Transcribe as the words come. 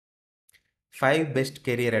5 best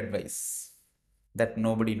career advice that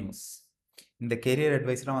nobody knows. இந்த carrier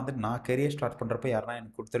அட்வைஸ்லாம் வந்து நான் கேரியர் ஸ்டார்ட் பண்ணுறப்ப யாருன்னா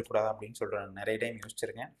எனக்கு கொடுத்துருக்கூடாது அப்படின்னு சொல்கிறேன் நிறைய டைம்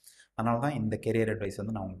யோசிச்சிருக்கேன். அதனால தான் இந்த கேரியர் அட்வைஸ்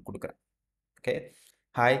வந்து நான் உங்களுக்கு கொடுக்குறேன். Okay.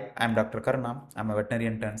 Hi, I'm Dr. Karuna. I'm a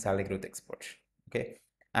veterinarian turned salary growth expert. Okay.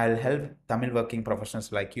 I'll help Tamil working professionals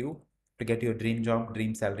like you to get your dream job,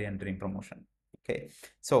 dream salary, and dream promotion. Okay.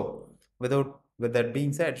 So, without with that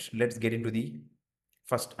being said, let's get into the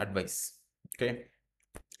first advice. Okay.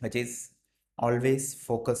 Which is always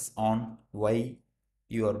focus on why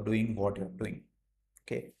you are doing what you're doing.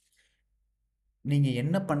 Okay. நீங்கள்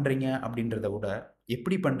என்ன பண்ணுறீங்க அப்படின்றத விட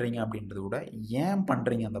எப்படி பண்ணுறீங்க அப்படின்றத விட ஏன்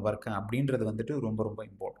பண்ணுறீங்க அந்த ஒர்க்கை அப்படின்றது வந்துட்டு ரொம்ப ரொம்ப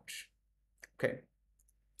important. Okay,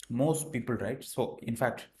 most people, right? So in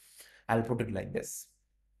fact, I'll put it like this: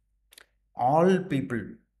 all people,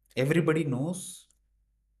 everybody knows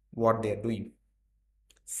what they are doing.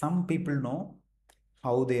 Some people know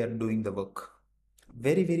how they are doing the work.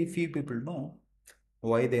 Very very few people know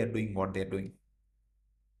why they are doing what they are doing.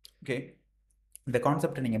 Okay, இந்த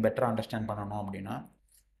கான்செப்டை நீங்கள் பெட்டராக understand பண்ணணும் அப்படின்னா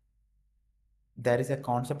there is a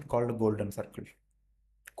concept called golden circle.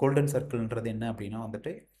 Golden சர்க்கிள்ன்றது என்ன அப்படின்னா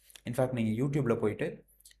வந்துட்டு in fact நீங்கள் யூடியூப்பில் போயிட்டு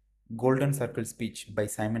golden circle speech by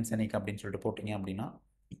Simon செனிக் அப்படின்னு சொல்லிட்டு போட்டிங்க அப்படின்னா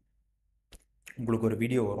உங்களுக்கு ஒரு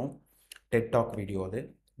வீடியோ வரும், டெட் டாக் வீடியோ. அது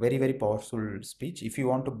very very powerful speech. If you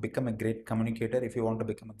want to become a great communicator, if you want to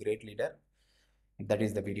become a great leader, that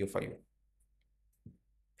is the video for you.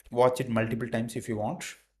 Watch it multiple times if you want.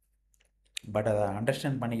 But அதை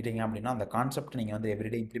understand பண்ணிக்கிட்டீங்க அப்படின்னா அந்த concept நீங்கள் வந்து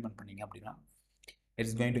everyday implement பண்ணீங்க அப்படின்னா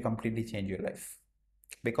it's going to completely change your life.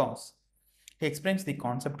 Because he explains the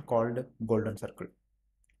concept called golden circle.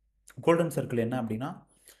 golden circle என்ன அப்படின்னா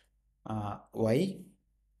why,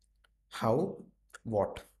 how,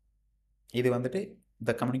 what. இது வந்துட்டு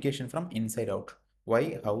the communication from inside out. why,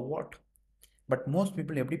 how, what. but most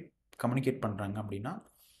people எப்படி communicate பண்ணுறாங்க அப்படின்னா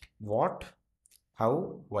what, how,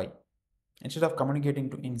 why. instead of communicating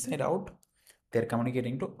to inside out, they are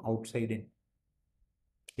communicating to outside in.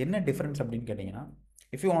 என்ன difference அப்படின்னு கேட்டிங்கன்னா,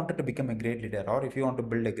 if you wanted to become a great leader or if you want to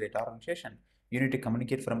build a great organization, you need to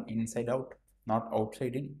communicate from inside out, not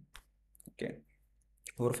outside in. Okay,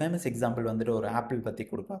 ஒரு famous example வந்துட்டு ஒரு apple பற்றி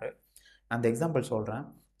கொடுப்பாரு. அந்த example சொல்கிறேன்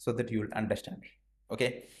so that you will understand. Okay,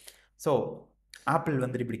 so apple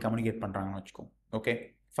வந்துட்டு இப்படி communicate பண்ணுறாங்கன்னு வச்சுக்கோ. Okay,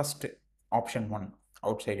 first option 1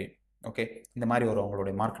 out side இன். ஓகே, இந்த மாதிரி ஒரு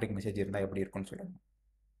அவங்களுடைய மார்க்கெட்டிங் மெசேஜ் இருந்தால் எப்படி இருக்குன்னு சொல்லுங்கள்.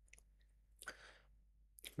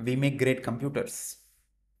 we make great computers,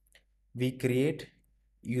 we create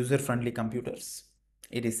user-friendly computers,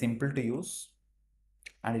 it is simple to use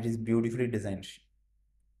and it is beautifully designed.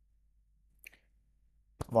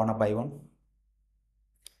 Wanna buy one?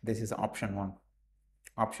 This is option 1.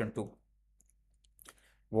 Option 2,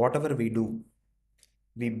 whatever we do,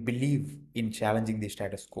 we believe in challenging the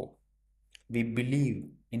status quo, we believe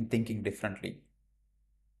in thinking differently.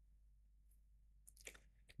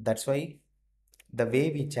 That's why the way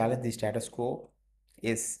we challenge the status quo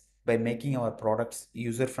is by making our products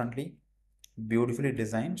user-friendly, beautifully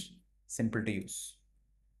designed, simple to use.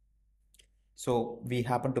 So we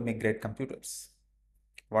happen to make great computers.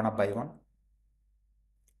 Wanna buy one?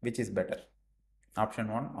 Which is better, option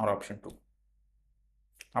 1 or option 2?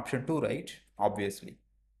 Option 2, right? Obviously.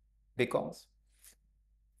 Because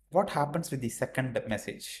what happens with the second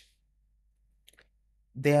message?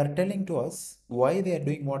 They are telling to us why they are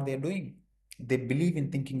doing what they are doing. They believe in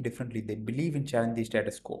thinking differently. They believe in challenging the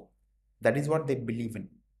status quo. That is what they believe in.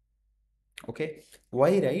 Okay,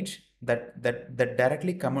 why, right? That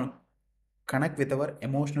directly connect with our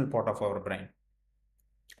emotional part of our brain.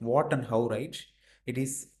 What and how, right? It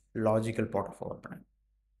is logical part of our brain.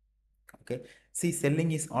 Okay, see,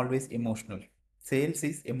 selling is always emotional. Sales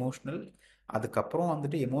is emotional. அதுக்கப்புறம்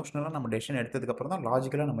வந்துட்டு எமோஷ்னலாக நம்ம decision எடுத்ததுக்கப்புறம் தான்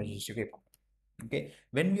லாஜிக்கலாக நம்ம justify பண்ணுவோம். Okay,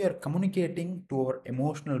 when we are communicating to our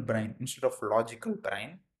emotional brain instead of logical brain,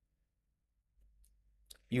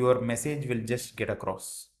 your message will just get across.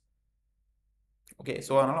 Okay,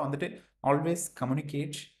 so அதனால் வந்துட்டு always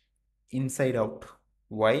communicate inside out.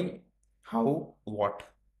 Why, how, what,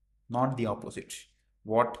 not the opposite.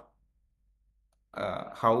 What,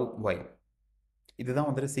 how, why. இதுதான்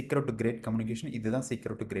வந்துட்டு secret to great communication. இதுதான்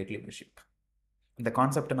secret to great leadership. இந்த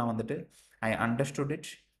கான்செப்டை நான் வந்துட்டு I understood it,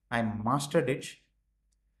 I mastered it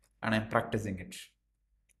and I'm practising it.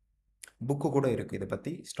 Book கூட இருக்குது இதை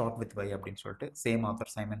பற்றி, ஸ்டார்ட் வித் வை அப்படின்னு சொல்லிட்டு. சேம்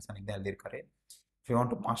ஆத்தர் சைமன் செனிக் தான் எழுதியிருக்காரு. If you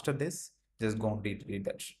want to master this, just go and read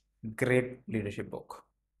that great leadership book.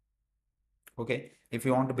 Okay, if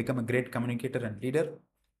you want to become a great communicator and leader,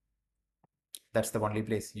 that's the only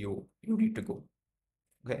place you need to go.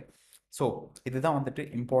 Okay, so இதுதான் வந்துட்டு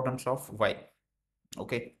importance of why.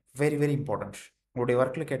 Okay, very very important. உங்களுடைய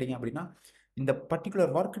ஒர்க்கில் கேட்டிங்க அப்படின்னா இந்த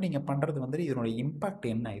particular work நீங்கள் பண்ணுறது வந்துட்டு இதனுடைய இம்பேக்ட்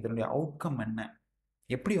என்ன, இதனுடைய அவுட்கம் என்ன,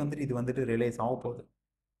 எப்படி வந்துட்டு இது வந்துட்டு ரியலைஸ் ஆக போகுது,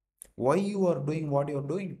 why you are doing what you are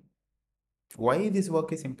doing, Y this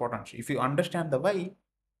work is important. If you understand the வை,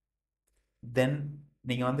 தென்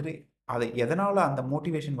நீங்கள் வந்துட்டு அதை எதனால் அந்த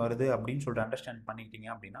மோட்டிவேஷன் வருது அப்படின்னு சொல்லிட்டு அண்டர்ஸ்டாண்ட் பண்ணிக்கிட்டீங்க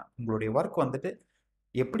அப்படின்னா உங்களுடைய ஒர்க் வந்துட்டு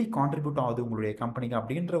எப்படி கான்ட்ரிபியூட் ஆகுது உங்களுடைய கம்பெனிக்கு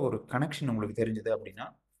அப்படின்ற ஒரு கனெக்ஷன் உங்களுக்கு தெரிஞ்சுது அப்படின்னா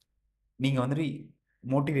நீங்கள் வந்துட்டு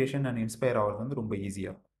மோட்டிவேஷன் அண்ட் இன்ஸ்பயர் ஆகிறது வந்து ரொம்ப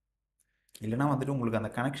ஈஸியாக. இல்லைனா வந்துட்டு உங்களுக்கு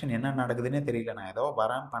அந்த கனெக்ஷன் என்ன நடக்குதுன்னே தெரியல, நான் ஏதோ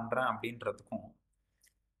வரேன் பண்ணுறேன் அப்படின்றதுக்கும்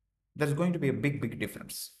there's going to be a big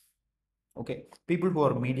difference. Okay, people who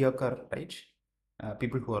are mediocre, right,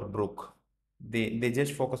 people who are broke, they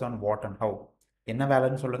just focus on what and how. என்ன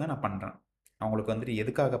வேலைன்னு சொல்லுங்க நான் பண்ணுறேன், அவங்களுக்கு வந்துட்டு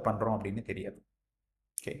எதுக்காக பண்ணுறோம் அப்படின்னு தெரியாது.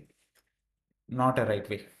 Okay, not a right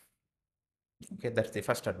way. Okay, that's the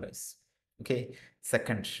first advice. Okay,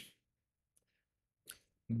 second,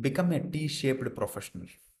 become a T-shaped professional.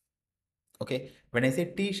 Okay, when I say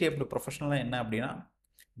T-shaped professional என்ன அப்படின்னா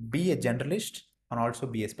be a generalist and also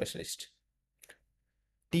be a specialist.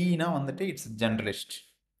 T-னா வந்துட்டு இட்ஸ் ஜெனரலிஸ்ட்,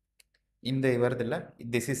 இந்த வருதில்ல,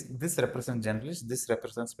 this represents generalist, this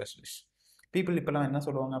represents specialist. People இப்போலாம் என்ன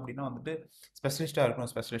சொல்லுவாங்க அப்படின்னா வந்துட்டு ஸ்பெஷலிஸ்ட்டாக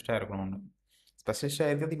இருக்கணும்னு. ஸ்பெஷலிஸ்ட்டாக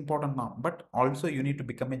இருக்கிறது இம்பார்ட்டன்ட் தான், but also you need to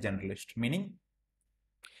become a generalist. Meaning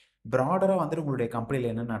ப்ராடராக வந்துட்டு உங்களுடைய கம்பெனியில்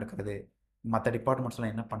என்ன நடக்குது, மற்ற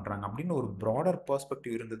டிபார்ட்மெண்ட்ஸ்லாம் என்ன பண்ணுறாங்க அப்படின்னு ஒரு ப்ராடர்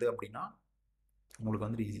பெர்ஸ்பெக்டிவ் இருந்தது அப்படின்னா உங்களுக்கு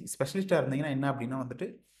வந்துட்டு ஈஸி. ஸ்பெஷலிஸ்ட்டாக இருந்தீங்கன்னா என்ன அப்படின்னா வந்துட்டு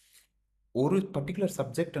ஒரு பர்டிகுலர்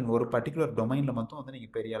சப்ஜெக்ட் அண்ட் ஒரு பர்டிகுலர் டொமைனில் மட்டும் வந்து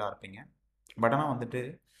நீங்கள் பெரிய ஆளாக இருப்பீங்க. பட் ஆனால் வந்துட்டு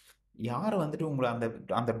யார் வந்துட்டு உங்களை அந்த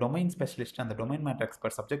அந்த டொமைன் ஸ்பெஷலிஸ்ட், அந்த domain matter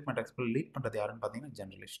expert, subject matter expert lead பண்ணுறது யாருன்னு பார்த்தீங்கன்னா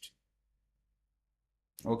ஜெனரலிஸ்ட்.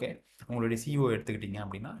 ஓகே, உங்களுடைய சிஓ எடுத்துக்கிட்டீங்க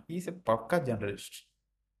அப்படின்னா இஸ் எ பக்கா ஜெனரலிஸ்ட்.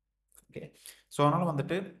 ஓகே, ஸோ அதனால்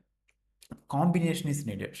வந்துட்டு combination is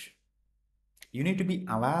needed. You need to be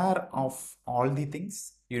aware of all the things.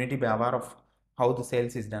 You need to be aware of how the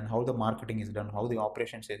sales is done, how the marketing is done, how the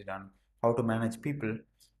operations is done, how to manage people.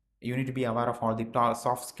 You need to be aware of all the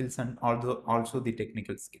soft skills and also the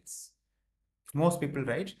technical skills. Most people,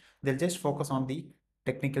 right, they'll just focus on the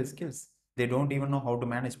technical skills. They don't even know how to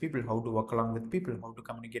manage people, how to work along with people, how to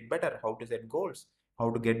communicate better, how to set goals, how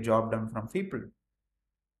to get job done from people.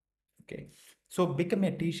 Okay, so become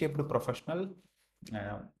a T-shaped professional.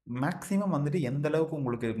 Maximum வந்துட்டு எந்த அளவுக்கு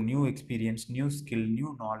உங்களுக்கு new experience, new skill, new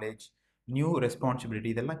knowledge, new responsibility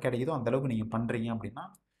இதெல்லாம் கிடைக்குதோ அந்த அளவுக்கு நீங்கள் பண்ணுறீங்க அப்படின்னா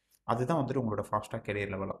அதுதான் வந்துட்டு உங்களோட ஃபாஸ்ட்டாக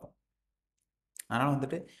கெரியரில் வளர்க்கும். அதனால்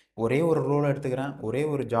வந்துட்டு ஒரே ஒரு ரோல் எடுத்துக்கிறேன், ஒரே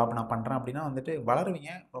ஒரு ஜாப் நான் பண்ணுறேன் அப்படின்னா வந்துட்டு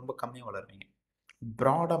வளருவீங்க, ரொம்ப கம்மியாக வளருவீங்க.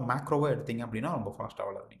 ப்ராடாக மேக்ரோவாக எடுத்தீங்க அப்படின்னா ரொம்ப ஃபாஸ்ட்டாக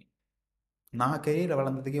வளருவீங்க. நான் கெரியரில்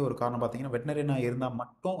வளர்ந்ததுக்கே ஒரு காரணம் பார்த்தீங்கன்னா வெட்டினரியாக இருந்தால்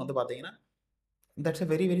மட்டும் வந்து பார்த்தீங்கன்னா that's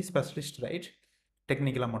a very specialist, right,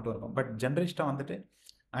 டெக்னிக்கலாக மட்டும் இருக்கும். பட் ஜென்ரலிஸ்ட்டாக வந்துட்டு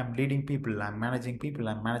I am leading people, I am managing people,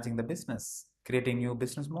 I am managing the business, creating new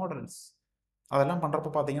business models. அதெல்லாம்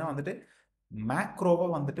பண்ணுறப்ப பார்த்தீங்கன்னா வந்துட்டு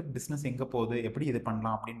மேக்ரோவாக வந்துட்டு பிஸ்னஸ் எங்கே போகுது, எப்படி இது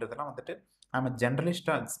பண்ணலாம் அப்படின்றதெல்லாம் வந்துட்டு நம்ம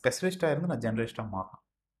ஜென்ரலிஸ்ட்டாக ஸ்பெஷலிஸ்ட்டாக இருந்து நான் ஜென்ரலிஸ்ட்டாக மாறணும்.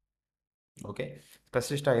 ஓகே,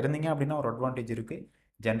 ஸ்பெஷலிஸ்ட்டாக இருந்தீங்க அப்படின்னா ஒரு அட்வான்டேஜ் இருக்குது.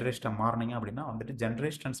 ஜென்ரலிஸ்ட்டாக மாறினீங்க அப்படின்னா வந்துட்டு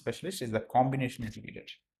generalist and specialist is the combination is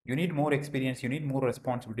needed. You need more experience, you need more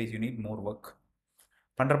responsibilities, you need more work.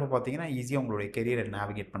 பண்ணுறப்ப பார்த்தீங்கன்னா ஈஸியாக உங்களுடைய கெரியரை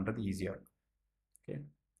நேவிகேட் பண்ணுறது ஈஸியாக இருக்கும். Okay,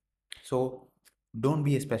 so don't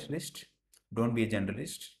be a specialist, don't be a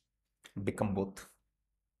generalist, become both.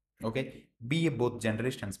 Okay, be a both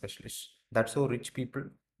generalist and specialist. That's how rich people,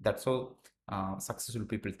 that's how successful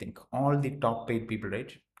people think. All the top paid people,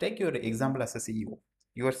 right, take your example as a CEO.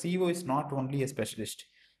 Your CEO is not only a specialist,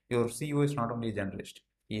 your CEO is not only a generalist,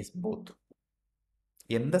 he is both.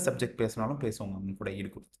 எந்த subject பேசினாலும் பேசுவாங்க அவங்க கூட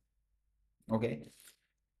ஈடுக்கு. Okay,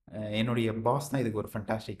 என்னுடைய pass தான் இதுக்கு ஒரு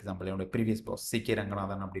fantastic example. என்னுடைய ப்ரீவியஸ் பாஸ் சிகே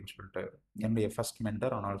ரங்கநாதன் அப்படின்னு சொல்லிட்டு என்னுடைய first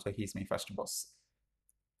mentor and also he's my first pass.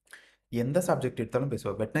 எந்த சப்ஜெக்ட் எடுத்தாலும்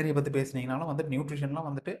பேசுவார். வெட்டினரியை பற்றி பேசுனீங்கனாலும் வந்துட்டு நியூட்ரிஷன்லாம்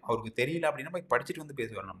வந்துட்டு அவருக்கு தெரியல அப்படின்னா போய் படிச்சுட்டு வந்து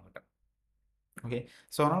பேசுவார் நம்மகிட்ட. ஓகே,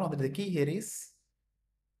 ஸோ அதனால் வந்துட்டு key here is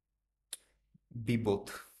B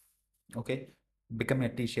both. Okay, become a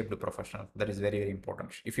T-shaped professional. That is very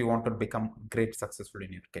important if you want to become great successful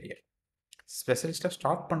in your career. ஸ்பெஷலிஸ்ட்டாக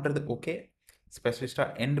start பண்ணுறது ஓகே,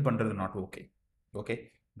 ஸ்பெஷலிஸ்ட்டாக எண்ட் பண்ணுறது not okay. Okay,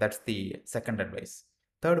 that's the second advice.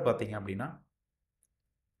 Third பார்த்தீங்க அப்படின்னா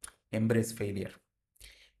embrace failure.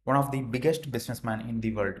 One of the biggest business man in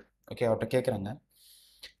the world, okay, அவர்கிட்ட கேட்குறாங்க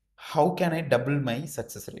how can I double my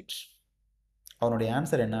success rate. அவனுடைய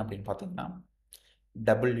answer என்ன அப்படின்னு பார்த்தீங்கன்னா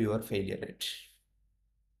double your failure rate.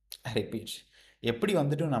 Repeat, எப்படி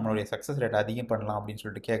வந்துட்டு நம்மளுடைய சக்ஸஸ் ரேட் அதிகம் பண்ணலாம் அப்படின்னு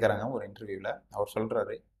சொல்லிட்டு கேட்குறாங்க ஒரு இன்டர்வியூவில். அவர்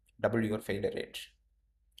சொல்கிறாரு டபுள் யுவர் ஃபெயிலியர் ரேட்.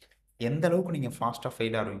 எந்த அளவுக்கு நீங்கள் ஃபாஸ்ட்டாக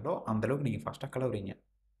ஃபெயில் ஆகிறீங்களோ அந்தளவுக்கு நீங்கள் ஃபாஸ்ட்டாக கலவுறீங்க.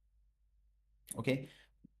 ஓகே,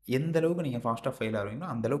 எந்த அளவுக்கு நீங்கள் ஃபாஸ்ட்டாக ஃபெயில் ஆகிறீங்களோ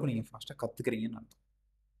அந்தளவுக்கு நீங்கள் ஃபாஸ்ட்டாக கற்றுக்குறீங்கன்னு அர்த்தம்.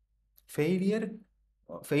 ஃபெயிலியர்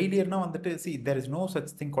ஃபெயிலியர்னா வந்துட்டு see there is no such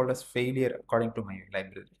thing called as failure according to my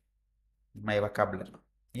library, my vocabulary.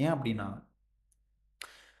 ஏன் அப்படின்னா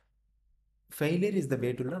failure is the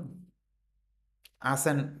way to learn. As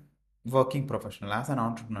an working professional, as an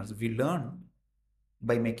entrepreneur, we learn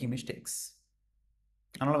by making mistakes.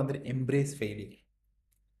 அதனால் வந்துட்டு embrace failure.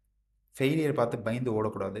 ஃபெயிலியரை பார்த்து பயந்து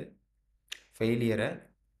ஓடக்கூடாது, ஃபெயிலியரை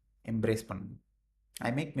embrace பண்ணணும். I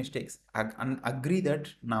make mistakes, agree that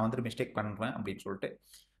நான் வந்துட்டு மிஸ்டேக் பண்ணுறேன் அப்படின்னு சொல்லிட்டு,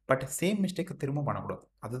 பட் சேம் மிஸ்டேக்கை திரும்ப பண்ணக்கூடாது.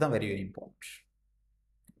 அதுதான் very very important.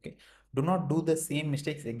 Okay, to not two the same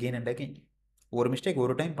mistakes again and again. ஒரு மிஸ்டேக்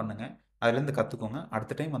ஒரு டைம் பண்ணுங்கள், அதுலேருந்து கற்றுக்கோங்க.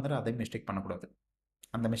 அடுத்த டைம் வந்துட்டு அதே மிஸ்டேக் பண்ணக்கூடாது.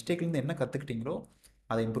 அந்த மிஸ்டேக்லேருந்து என்ன கற்றுக்கிட்டீங்களோ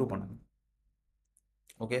அதை இம்ப்ரூவ் பண்ணுங்க.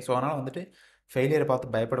 ஓகே, ஸோ அதனால் வந்துட்டு ஃபெயிலியரை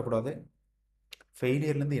பார்த்து பயப்படக்கூடாது.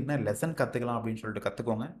 ஃபெயிலியர்லேருந்து என்ன லெசன் கற்றுக்கலாம் அப்படின்னு சொல்லிட்டு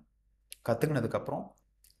கற்றுக்கோங்க. கற்றுக்கினதுக்கப்புறம்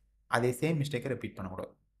அதே சேம் மிஸ்டேக்கை ரிப்பீட்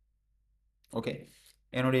பண்ணக்கூடாது. ஓகே,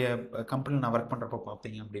 என்னுடைய கம்பெனியில் நான் ஒர்க் பண்ணுறப்போ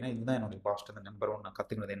பார்த்தீங்க அப்படின்னா இதுதான் என்னுடைய பாஸ்ட் நம்பர் 1 நான்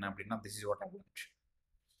கற்றுக்கினது என்ன அப்படின்னா this is what I learnt.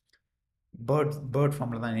 Bird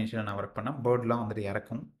ஃபார்மில் தான் இனிஷியலாக நான் ஒர்க் பண்ணேன். பேர்ட்லாம் வந்துட்டு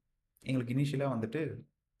இறக்கும். எங்களுக்கு இனிஷியலாக வந்துட்டு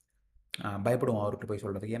பயப்படுவோம் அவர்கிட்ட போய்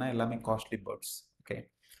சொல்கிறதுக்கு, ஏன்னா எல்லாமே காஸ்ட்லி பேர்ட்ஸ். ஓகே,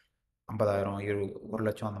 50,000 1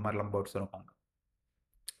 லட்சம் அந்த மாதிரிலாம் பேர்ட்ஸ் இருப்பாங்க.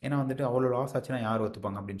 ஏன்னா வந்துட்டு அவ்வளோ லாஸ் ஆச்சுன்னா யார்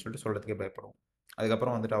ஒத்துப்பாங்க அப்படின்னு சொல்லிட்டு சொல்கிறதுக்கே பயப்படுவோம்.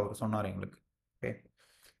 அதுக்கப்புறம் வந்துட்டு அவர் சொன்னார் எங்களுக்கு, ஓகே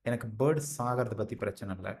எனக்கு பேர்ட்ஸ் சாகிறது பற்றி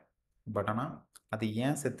பிரச்சனை இல்லை, பட் ஆனால் அது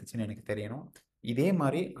ஏன் செத்துச்சுன்னு எனக்கு தெரியணும். இதே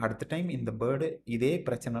மாதிரி அடுத்த டைம் இந்த பேர்டு இதே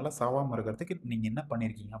பிரச்சனைலாம் சாவாமல் இருக்கிறதுக்கு நீங்கள் என்ன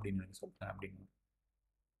பண்ணியிருக்கீங்க அப்படின்னு எனக்கு சொல்கிறேன் அப்படின்னு.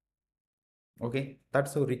 Okay,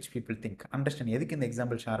 that's so rich people think. Understand எதுக்கு இந்த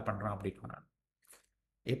எக்ஸாம்பிள் ஷேர் பண்ணுறேன் அப்படின்னா,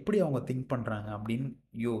 எப்படி அவங்க திங்க் பண்ணுறாங்க அப்படின்னு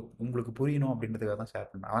உங்களுக்கு புரியணும் அப்படின்றதுக்காக தான்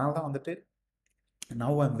ஷேர் பண்ணுறேன். அதனால தான் வந்துட்டு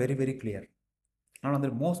now I am very very clear. ஆனால்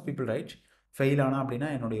வந்துட்டு மோஸ்ட் பீப்புள் ரைட் ஃபெயில் ஆனால் அப்படின்னா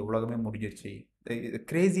என்னுடைய உலகமே முடிஞ்சிருச்சு,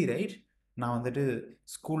 கிரேசி ரைட். நான் வந்துட்டு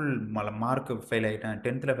ஸ்கூல் மார்க் ஃபெயில் ஆகிட்டேன்,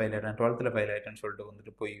 10th ஃபெயில் ஆகிட்டேன், 12th ஃபெயில் ஆகிட்டேன்னு சொல்லிட்டு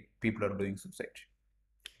வந்துட்டு போய் people are doing suicide.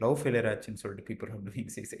 Love failure ஆச்சுன்னு சொல்லிட்டு people are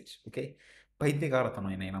doing suicide. Okay,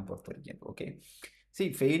 பைத்தியகாரத்தனம் என்னை நான் பொறுத்த வரைக்கும். Okay, C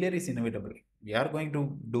failure is inevitable. We are going to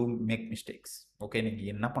two make mistakes. Okay,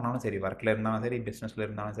 நீங்கள் என்ன பண்ணாலும் சரி, ஒர்க்கில் இருந்தாலும் சரி, பிஸ்னஸில்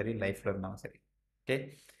இருந்தாலும் சரி, லைஃப்பில் இருந்தாலும் சரி. ஓகே,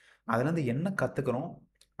 அதுலேருந்து என்ன கற்றுக்குறோம்,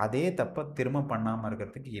 அதே தப்பை திரும்ப பண்ணாமல்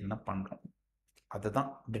இருக்கிறதுக்கு என்ன பண்ணுறோம், அதுதான்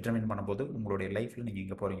டிட்டர்மின் பண்ணும்போது உங்களுடைய லைஃப்பில் நீங்கள்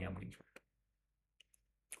எங்கே போகிறீங்க அப்படின்னு சொல்லிட்டு.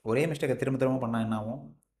 ஒரே மிஸ்டேக்கை திரும்ப திரும்ப பண்ணால் என்ன ஆகும்,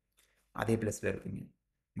 அதே பிளேஸில் இருப்பீங்க.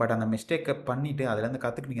 பட் அந்த மிஸ்டேக்கை பண்ணிவிட்டு அதுலேருந்து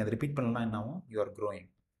கற்றுக்கு நீங்கள் அதை ரிப்பீட் பண்ணலாம் என்ன ஆகும், you are growing.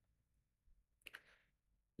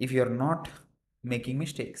 If you are not making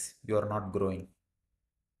mistakes you are not growing.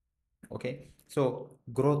 Okay, so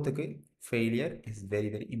க்ரோத்துக்கு failure is very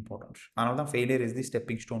very important. அதனால தான் failure is the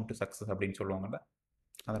stepping stone to success அப்படின்னு சொல்லுவாங்கல்ல,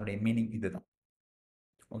 அதனுடைய மீனிங் இதுதான்.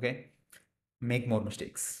 Okay, make more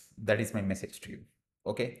mistakes, that is my message to you.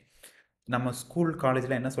 Okay, நம்ம school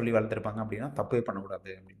காலேஜில் என்ன சொல்லி வளர்த்துருப்பாங்க அப்படின்னா தப்பே பண்ணக்கூடாது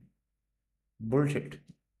அப்படின்னு. Bullshit,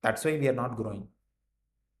 that's why we are not growing.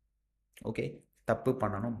 Okay, தப்பு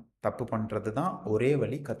பண்ணணும், தப்பு பண்ணுறது தான் ஒரே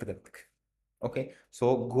வழி கற்றுக்கிறதுக்கு. Okay, so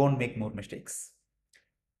go and make more mistakes.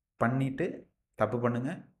 பண்ணிவிட்டு தப்பு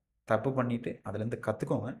பண்ணுங்கள், தப்பு பண்ணிவிட்டு அதுலேருந்து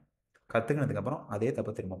கற்றுக்கோங்க, கற்றுக்கினதுக்கப்புறம் அதே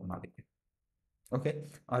தப்பு திரும்ப பண்ணாதீங்க. Okay,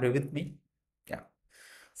 are you with me? Yeah,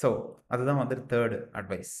 so அதுதான் வந்து தேர்டு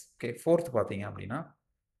அட்வைஸ். ஓகே, ஃபோர்த் பார்த்தீங்க அப்படின்னா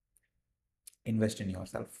invest in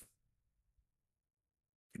your self.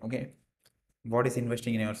 Okay, what is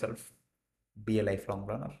investing in your self? B a life long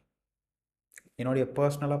learner. என்னுடைய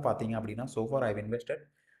பர்சனலாக பார்த்தீங்க அப்படின்னா so far I've invested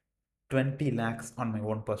 20 lakhs on my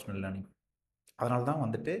own personal learning. அதனால தான்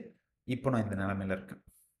வந்துட்டு இப்போ நான் இந்த நிலைமையில் இருக்கேன்.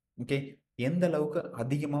 ஓகே, எந்த அளவுக்கு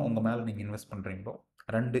அதிகமாக உங்கள் மேலே நீங்கள் இன்வெஸ்ட் பண்ணுறீங்களோ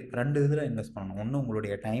ரெண்டு இதில் இன்வெஸ்ட் பண்ணணும். ஒன்று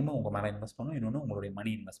உங்களுடைய டைமை உங்கள் மேலே இன்வெஸ்ட் பண்ணணும், இன்னொன்று உங்களுடைய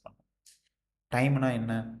மணி இன்வெஸ்ட் பண்ணணும். டைம்னா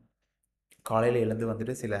என்ன, காலையில் எழுந்து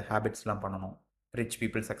வந்துட்டு சில ஹேபிட்ஸ்லாம் பண்ணணும், ரிச்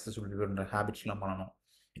பீப்புள் சக்ஸஸ்ஃபுல் பீப்புள்ன்ற ஹேபிட்ஸ்லாம் பண்ணணும்.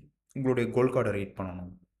 உங்களுடைய கோல் கார்டை ரீட்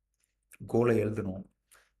பண்ணணும், கோலை எழுதணும்,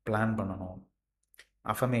 பிளான் பண்ணணும்,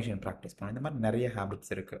 அஃபர்மேஷன் ப்ராக்டிஸ் பண்ணணும். இந்த மாதிரி நிறைய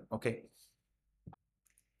ஹேபிட்ஸ் இருக்குது. ஓகே,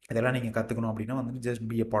 இதெல்லாம் நீங்கள் கற்றுக்கணும் அப்படின்னா வந்துட்டு just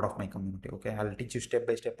be a part of my community. Okay, I will teach you step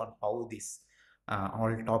by step on how this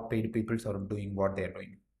all top paid peoples are doing what they're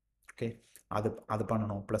doing. Okay, அது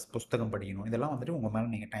பண்ணணும், ப்ளஸ் புஸ்தகம் படிக்கணும். இதெல்லாம் வந்துட்டு உங்கள் மேலே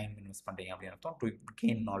நீங்கள் டைம் இன்வெஸ்ட் பண்ணுறீங்க அப்படின்னு அர்த்தம், டு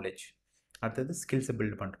கெயின் நாலேஜ். அடுத்தது ஸ்கில்ஸை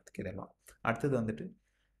பில்ட் பண்ணுறதுக்கு இதெல்லாம். அடுத்தது வந்துட்டு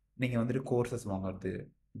நீங்கள் வந்துட்டு கோர்சஸ் வாங்குறது,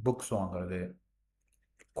 புக்ஸ் வாங்குறது,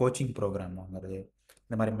 கோச்சிங் ப்ரோக்ராம் வாங்குறது,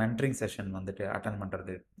 இந்த மாதிரி மென்டரிங் செஷன் வந்துட்டு அட்டன்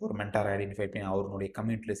பண்ணுறது, ஒரு மென்டார் ஐடென்டிஃபை பண்ணி அவருடைய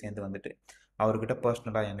கம்யூனிட்டியில் சேர்ந்து வந்துட்டு அவர்கிட்ட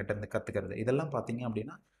பர்சனலாக என்கிட்ட இருந்து கற்றுக்கிறது, இதெல்லாம் பார்த்தீங்க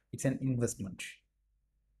அப்படின்னா it's an investment.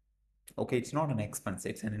 Okay, it's not an expense,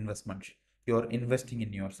 it's an investment. You are investing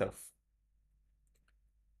in your self.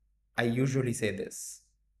 I usually say this: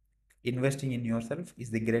 investing in yourself is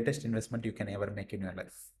the greatest investment you can ever make in your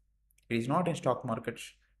life. It is not in stock markets,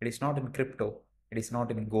 it is not in crypto, it is not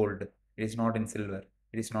in gold, It is not in silver.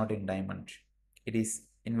 It is not in diamond. It is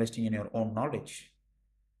investing in your own knowledge.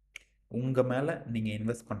 உங்கள் மேலே நீங்கள்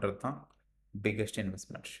invest பண்ணுறது தான் biggest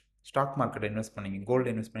investment. Stock market invest பண்ணிங்க, gold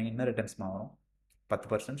invest பண்ணிங்க, என்ன returns வரும்?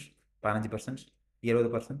 10%, 15%,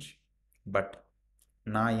 20%. But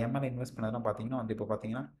நான் என் மேலே இன்வெஸ்ட் பண்ணதெல்லாம் பார்த்தீங்கன்னா வந்து இப்போ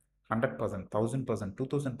பார்த்தீங்கன்னா 100%, 1000%,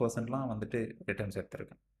 2000%லாம் வந்துட்டு ரிட்டர்ன்ஸ்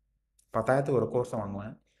எடுத்திருக்கேன். 10,000 ஒரு கோர்ஸை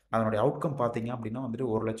வாங்குவேன், அதனுடைய அவுட்கம் பார்த்தீங்க அப்படின்னா வந்துட்டு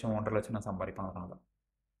 1 லட்சம் 1.5 லட்சம் நான் சம்பாதிப்பேன். அதனால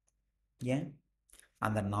ஏன்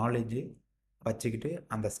அந்த நாலேஜு வச்சுக்கிட்டு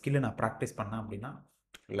அந்த ஸ்கில்லை நான் ப்ராக்டிஸ் பண்ணேன் அப்படின்னா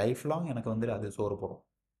லைஃப் லாங் எனக்கு வந்துட்டு அது சோறு போடும்.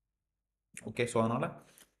 ஓகே, ஸோ அதனால்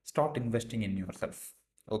start investing in your self.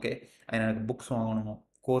 Okay, எனக்கு புக்ஸ் வாங்கணும்,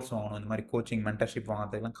 கோர்ஸ் வாங்கணும், இந்த மாதிரி கோச்சிங் மென்டர்ஷிப்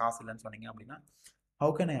வாங்குறதுக்கெல்லாம் காசு இல்லைன்னு சொன்னீங்க அப்படின்னா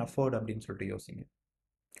ஹவு கேன் ஐ அஃபோர்ட் அப்படின்னு சொல்லிட்டு யோசிங்க.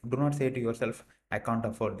 Do not say to yourself, I can't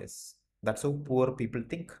afford this. That's how poor people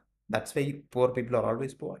think. That's why poor people are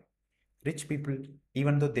always poor. Rich people,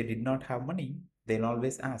 even though they did not have money, they'll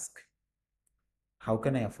always ask, how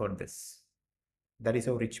can I afford this? That is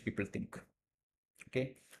how rich people think. Okay,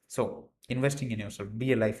 so investing in yourself, be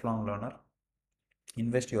a lifelong learner.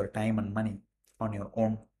 Invest your time and money on your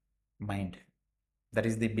own mind. That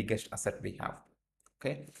is the biggest asset we have.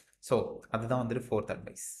 Okay, so அதுதான் வந்துட்டு fourth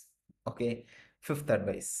advice. Okay, fifth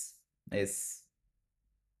advice is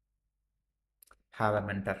have a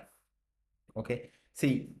mentor. Okay,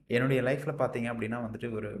 see, என்னுடைய லைஃப்பில் பார்த்தீங்க அப்படின்னா வந்துட்டு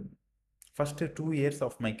ஒரு first 2 years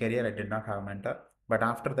of my career I did not have a mentor, but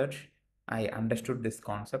after that I understood this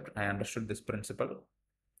concept, I understood this principle.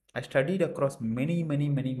 I studied across many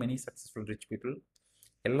successful rich people.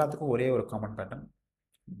 எல்லாத்துக்கும் ஒரே ஒரு common pattern,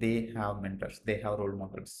 they have mentors, they have role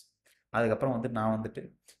models. அதுக்கப்புறம் வந்து நான் வந்துட்டு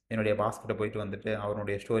என்னுடைய பாஸ்கிட்ட போயிட்டு வந்துட்டு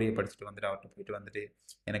அவருடைய ஸ்டோரியை படிச்சுட்டு வந்துட்டு அவர்கிட்ட போயிட்டு வந்துட்டு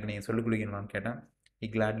எனக்கு நீங்கள் சொல்லிக் கொடுக்கணும்னு கேட்டேன். he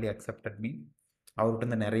gladly accepted me.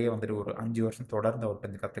 அவர்கிட்ட நிறைய வந்துட்டு ஒரு 5 வருஷம் தொடர்ந்து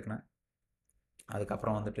அவர்கிட்ட கற்றுக்கினேன்.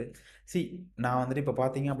 அதுக்கப்புறம் வந்துட்டு நான் வந்துட்டு இப்போ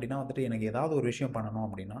பார்த்தீங்க அப்படின்னா வந்துட்டு எனக்கு ஏதாவது ஒரு விஷயம் பண்ணணும்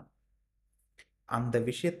அப்படின்னா அந்த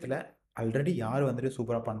விஷயத்தில் ஆல்ரெடி யார் வந்துட்டு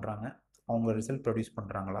சூப்பராக பண்ணுறாங்க, அவங்க ரிசல்ட் ப்ரொடியூஸ்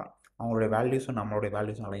பண்ணுறாங்களா, அவங்களுடைய வேல்யூஸும் நம்மளுடைய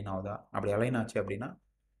வேல்யூஸும் அலைன் ஆகுதா, அப்படி அலைன் ஆச்சு அப்படின்னா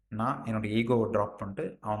நான் என்னோடய ஈகோவை ட்ராப் பண்ணிட்டு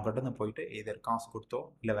அவங்ககிட்ட இருந்து போயிட்டு எதர் காசு கொடுத்தோ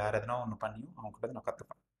இல்லை வேறு எதனா ஒன்று பண்ணியும் அவங்ககிட்ட நான்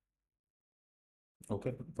கற்றுப்பேன்.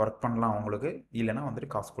 ஓகே, ஒர்க் பண்ணலாம் அவங்களுக்கு, இல்லைனா வந்துட்டு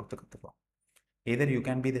காசு கொடுத்து கற்றுக்கலாம். Either you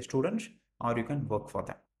can be the students are you can work for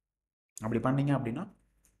them. அப்படி பண்ணீங்க அப்படின்னா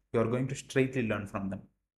you are going to straightly learn from them.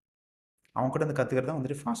 அவங்ககிட்ட வந்து கற்றுக்கிறது தான்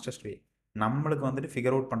வந்துட்டு ஃபாஸ்டஸ்ட் வே. நம்மளுக்கு வந்துட்டு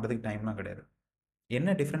ஃபிகர் அவுட் பண்ணுறதுக்கு டைம்லாம் கிடையாது.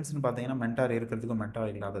 என்ன டிஃப்ரென்ஸ்னு பார்த்தீங்கன்னா மென்டார் இருக்கிறதுக்கும்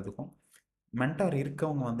மென்டார் இல்லாததுக்கும், மென்டார்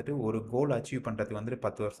இருக்கவங்க வந்துட்டு ஒரு கோல் அச்சீவ் பண்ணுறதுக்கு வந்துட்டு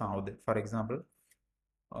 10 வருஷம் ஆகுது. ஃபார் எக்ஸாம்பிள்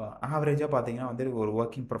ஆவரேஜாக பார்த்தீங்கன்னா வந்துட்டு ஒரு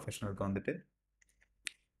ஒர்க்கிங் ப்ரொஃபஷனலுக்கு வந்துட்டு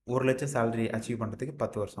 1 லட்சம் சேலரி அச்சீவ் பண்ணுறதுக்கு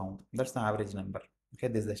 10 வருஷம் ஆகும். That's the average number. Okay,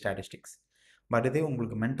 this the statistics. But இதே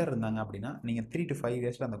உங்களுக்கு மென்டர் இருந்தாங்க அப்படின்னா நீங்கள் 3 to 5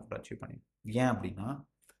 இயர்ஸில் அந்த கோல் அச்சீவ் பண்ணிடுங்க. ஏன் அப்படின்னா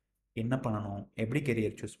என்ன பண்ணணும், எப்படி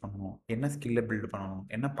கெரியர் சூஸ் பண்ணணும், என்ன ஸ்கில்லை பில்டு பண்ணணும்,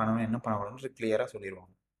 என்ன பண்ணணும் என்ன பண்ணணும்னு கிளியராக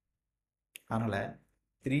சொல்லிடுவாங்க. அதனால்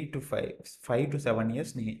 3 to 5 to 7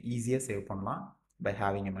 இயர்ஸ் நீங்கள் ஈஸியாக சேவ் பண்ணலாம் பை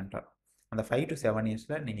ஹேவிங் எ மென்டார். அந்த 5 to 7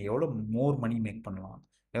 இயர்ஸில் நீங்கள் எவ்வளோ மோர் மணி மேக் பண்ணலாம்,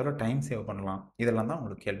 எவ்வளோ டைம் சேவ் பண்ணலாம், இதெல்லாம் தான்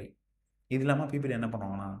உங்களுக்கு கேள்வி. இது இல்லாமல் பீப்புள் என்ன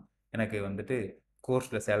பண்ணுவாங்கன்னா, எனக்கு வந்துட்டு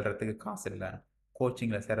கோர்ஸில் சேர்றதுக்கு காசு இல்லை,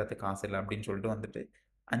 கோச்சிங்கில் சேர்றதுக்கு காசு இல்லை அப்படின்னு சொல்லிட்டு வந்துட்டு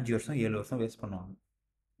 5 வருஷம் 7 வருஷம் வேஸ்ட் பண்ணுவாங்க.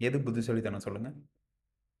 எது புத்திசாலித்தனம் சொல்லுங்கள்?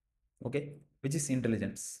 Okay, which is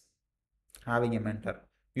intelligence? Having a mentor.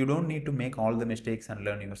 You don't need to make all the mistakes and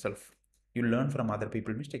learn your self. You learn from other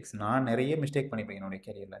people mistakes. நான் நிறைய மிஸ்டேக் பண்ணிப்பேன் என்னுடைய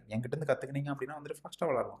கேரியரில். என்கிட்ட கற்றுக்கினீங்க அப்படின்னா வந்துட்டு ஃபாஸ்ட்டாக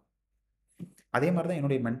வளரலாம். அதே மாதிரி தான்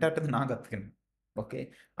என்னுடைய மென்டார்ட்டு நான் கற்றுக்கினேன். ஓகே,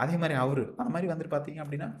 அதே மாதிரி அது மாதிரி வந்துட்டு பார்த்தீங்க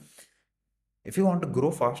அப்படின்னா if you want to grow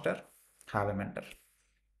pastor, have a mentor.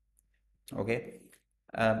 Okay,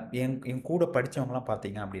 என் கூட படித்தவங்களாம்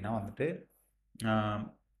பார்த்தீங்க அப்படின்னா வந்துட்டு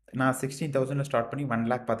நான் 16,000 ஸ்டார்ட் பண்ணி 1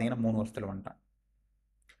 lakh பார்த்தீங்கன்னா 3 வருஷத்தில் வந்துட்டேன்.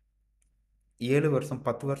 7 வருஷம்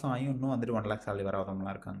 10 வருஷம் ஆகியும் இன்னும் வந்துட்டு 1 lakh சேலரி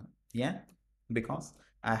வராதவங்களாம் இருக்காங்க. ஏன்? Because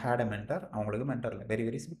I had a mentor. அவங்களுக்கு மென்டர் இல்லை.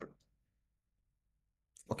 Very simple.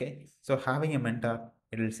 Okay, so having a mentor,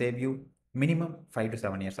 it will save you minimum 5 to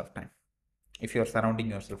 7 years of time if you are surrounding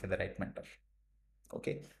yourself with the right mentor.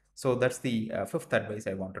 Okay, so that's the fifth advice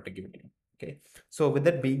I wanted to give to you. Okay, so with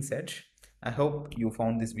that being said, I hope you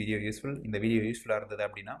found this video useful. இந்த video யூஸ்ஃபுல்லாக இருந்தது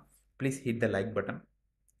அப்படின்னா please hit the like button.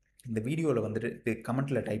 இந்த வீடியோவில் வந்துட்டு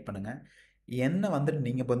கமெண்ட்டில் type பண்ணுங்கள், என்ன வந்துட்டு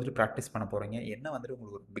நீங்கள் வந்துட்டு ப்ராக்டிஸ் பண்ண போகிறீங்க, என்ன வந்துட்டு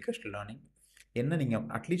உங்களுக்கு ஒரு பிக்கஸ்ட் லேர்னிங், என்ன நீங்கள்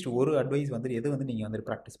அட்லீஸ்ட் ஒரு அட்வைஸ் வந்துட்டு எது வந்து நீங்கள் வந்துட்டு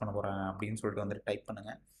ப்ராக்டிஸ் பண்ண போகிறாங்க அப்படின்னு சொல்லிட்டு வந்துட்டு டைப்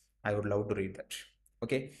பண்ணுங்கள். I would love to read that.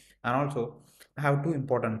 Okay, and also I have 2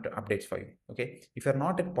 important updates for you. Okay, if you are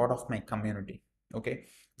not a part of my community, okay,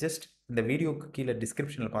 just இந்த வீடியோக்கு கீழே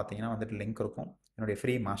டிஸ்கிரிப்ஷனில் பார்த்தீங்கன்னா வந்துட்டு லிங்க் இருக்கும் என்னுடைய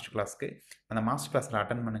ஃப்ரீ மாஸ்டர் கிளாஸ்க்கு. அந்த மாஸ்டர் கிளாஸில்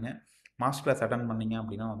அட்டன் பண்ணுங்கள். மாஸ்டர் கிளாஸ் அட்டன் பண்ணிங்க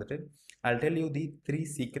அப்படின்னா வந்துட்டு I'll tell you the 3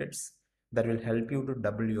 secrets that will help you to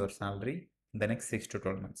double your salary in the next 6 to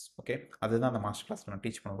 12 months. Okay, அதுதான் அந்த மாஸ்டர் கிளாஸில் நான்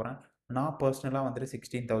டீச் பண்ண போகிறேன். நான் பர்சனலாக வந்துட்டு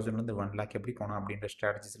 16,000 1 lakh எப்படி போனோம் அப்படின்ற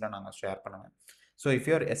ஸ்ட்ராட்டஜிஸ்லாம் நாங்கள் ஷேர் பண்ணுவேன். So if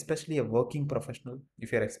you are especially a working professional,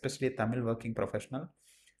 if you are especially Tamil working professional,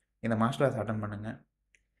 இந்த மாஸ்டர் கிளாஸ் அட்டன் பண்ணுங்கள்.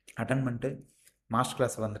 அட்டன் பண்ணிட்டு மாஸ்டர்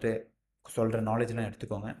கிளாஸ் வந்துட்டு சொல்கிற நாலேஜ்லாம்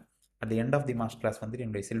எடுத்துக்கோங்க. At the end of the master class வந்துட்டு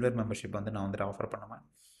என்னுடைய சில்வர் மெம்பர்ஷிப் வந்து நான் வந்துட்டு ஆஃபர் பண்ணுவேன்.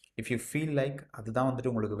 இஃப் யூ ஃபீல் லைக் அதுதான் வந்துட்டு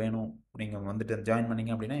உங்களுக்கு வேணும், நீங்கள் வந்துட்டு ஜாயின்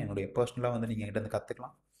பண்ணிங்க அப்படின்னா என்னுடைய பர்சனலாக வந்து நீங்கள் என்கிட்ட வந்து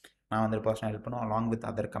கற்றுக்கலாம். நான் வந்துட்டு பர்சனல் ஹெல்ப் பண்ணுவோம் along with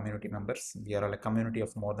other community members. We are a community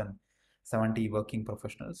of more than 70 working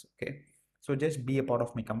professionals. Okay, so just be a part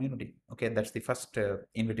of my community. Okay, that's the first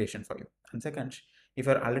invitation for you. And second, if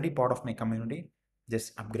you're already part of my community, just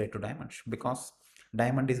upgrade to diamond, because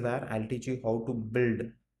diamond is where I'll teach you how to build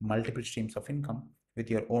multiple streams of income with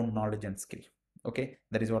your own knowledge and skill. Okay,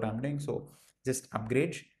 that is what I'm doing. So just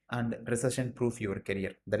upgrade and recession proof your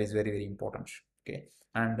career. That is very, very important. Okay,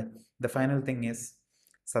 and the final thing is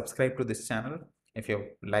subscribe to this channel if you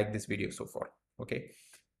like this video so far. Okay,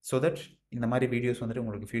 so that இந்த மாதிரி videos வந்துட்டு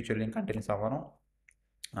உங்களுக்கு ஃபியூச்சர்லையும் கண்டினியூஸாக வரும்.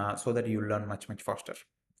 So that you learn much faster.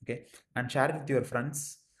 Okay, and share it with your friends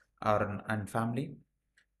or and family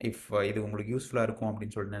if இது உங்களுக்கு யூஸ்ஃபுல்லாக இருக்கும்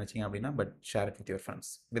அப்படின்னு சொல்லிட்டு நினச்சிங்க அப்படின்னா, but share it with your friends.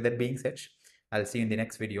 With that being said, I'll see you in the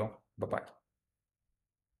next video. Bye bye.